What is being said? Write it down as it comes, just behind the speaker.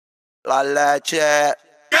La leche.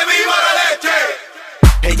 ¡Que viva la leche!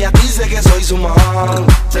 Ella dice que soy su man,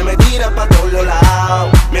 se me tira pa' todos los lados,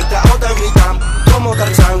 mientras otras gritan como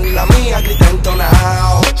Tarzán, la mía grita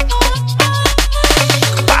entonado.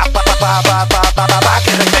 Pa pa pa pa pa pa pa pa pa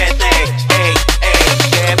que repete, ey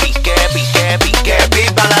ey, que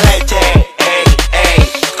viva la leche, ey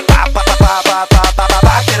ey, pa pa pa pa pa pa pa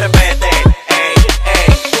pa que repete, ey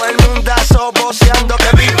ey, todo el mundazo voceando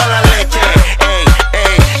que viva la leche, ey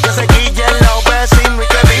ey, que se quillen los vecinos y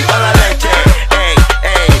que viva la leche.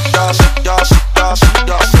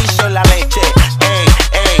 Yo sí soy la leche, ey,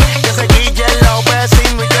 ey, que se quillen los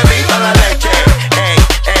vecinos y que viva la leche, ey,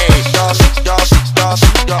 ey, yo sí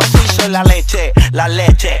soy la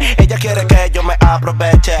leche, ella quiere que yo me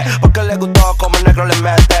aproveche, porque le gustó como el negro le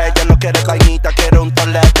mete, ella no quiere vainita, quiere un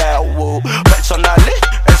tolete, personal,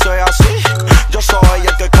 eso es así, yo soy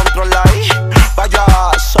el que controla ahí, vaya,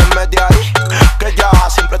 soy media ahí, que ya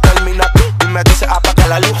siempre termina aquí, y me dice apaga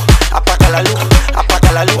la luz, apaga la luz,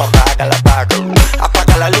 apaga la luz, apágala, apágala.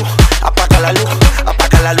 Apaga la luz, apaga la luz,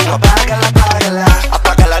 apaga la luz, apágala, apágala,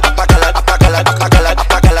 apágala, apágala, apágala, apágala,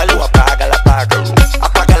 apaga la luz, apágala, apágala,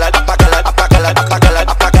 apágala, apágala, apágala, apágala,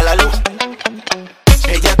 apaga la luz.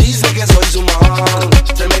 Ella dice que soy su man,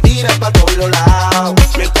 se me tira pa' todos los lados,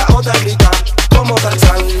 mientras otra grita como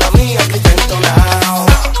Tarzán, la mía grita entonado.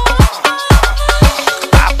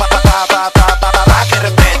 Pa pa pa pa pa pa pa pa pa que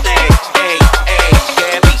repete, ey ey,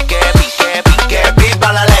 que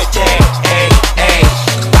viva la leche.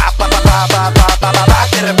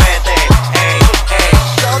 Que repete,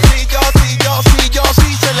 yo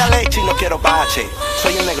sí soy la leche y no quiero bache.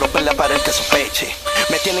 Soy el negro perla para el que sospeche.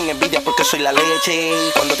 Me tienen envidia porque soy la leche.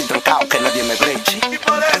 Cuando estoy trancado que nadie me breche. Y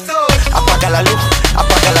por eso, apaga la luz,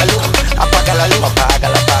 apaga la luz, apaga la luz,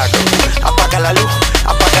 apágala, apágala, apaga la luz,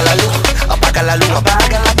 apaga la luz, apaga la luz,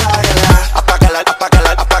 apágala, apágala, apágala,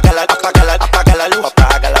 apágala, apágala, apágala, apaga la luz,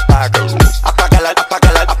 apágala, apágala, apágala,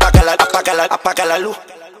 apágala, apágala, apágala, apaga la luz.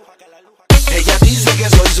 Ella dice que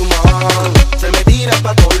soy su man, se me tira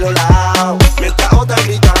pa' todos los lados, mientras otras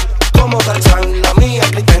gritan como Tarzán, la mía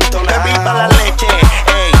grita entonada. Que viva la leche,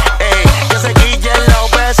 ey, ey, que se quillen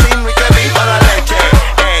los vecinos y que viva la leche,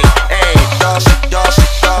 ey, ey, yo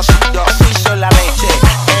sí soy la leche,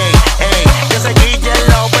 ey, ey, que se quillen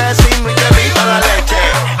los vecinos y que viva la leche,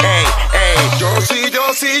 ey, ey, yo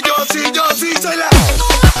sí soy la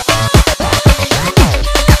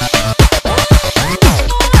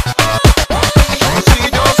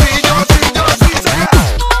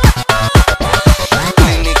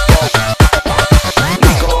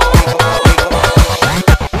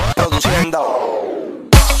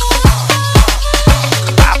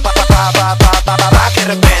que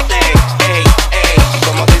repete, ey, ey,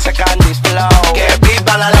 como dice Candy Flow, que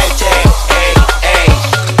viva la leche, ey, ey,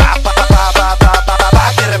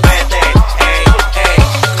 que repete, ey, ey,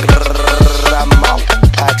 Cromo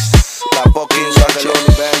X La Leche,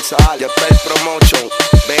 Universal, Yapel Promotion,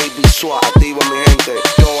 Baby Swat, activo mi gente,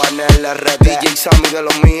 Joanel RD, DJ Sammy de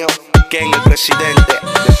los míos, Ken el presidente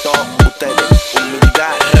de todos ustedes,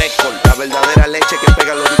 Humildad Record, la verdadera leche que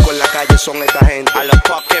pega los discos en la calle son esta gente, a los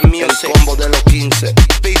Pocket Music, el combo de los 15,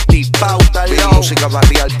 Pipi, Pauta,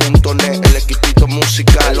 Musicabarrial.net, el equipito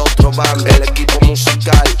musical, el otro band, el equipo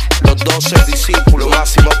musical, los 12 discípulos,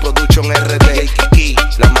 Máximo Production RD, Kiki,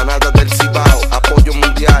 la manada del Cibao, apoyo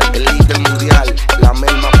mundial, el líder mundial, la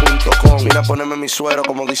melma.com, mira ponerme mi suero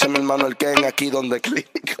como dice mi hermano el Ken, aquí donde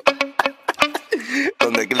clínico.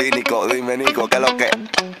 Donde clínico, dime Nico, ¿qué es lo que?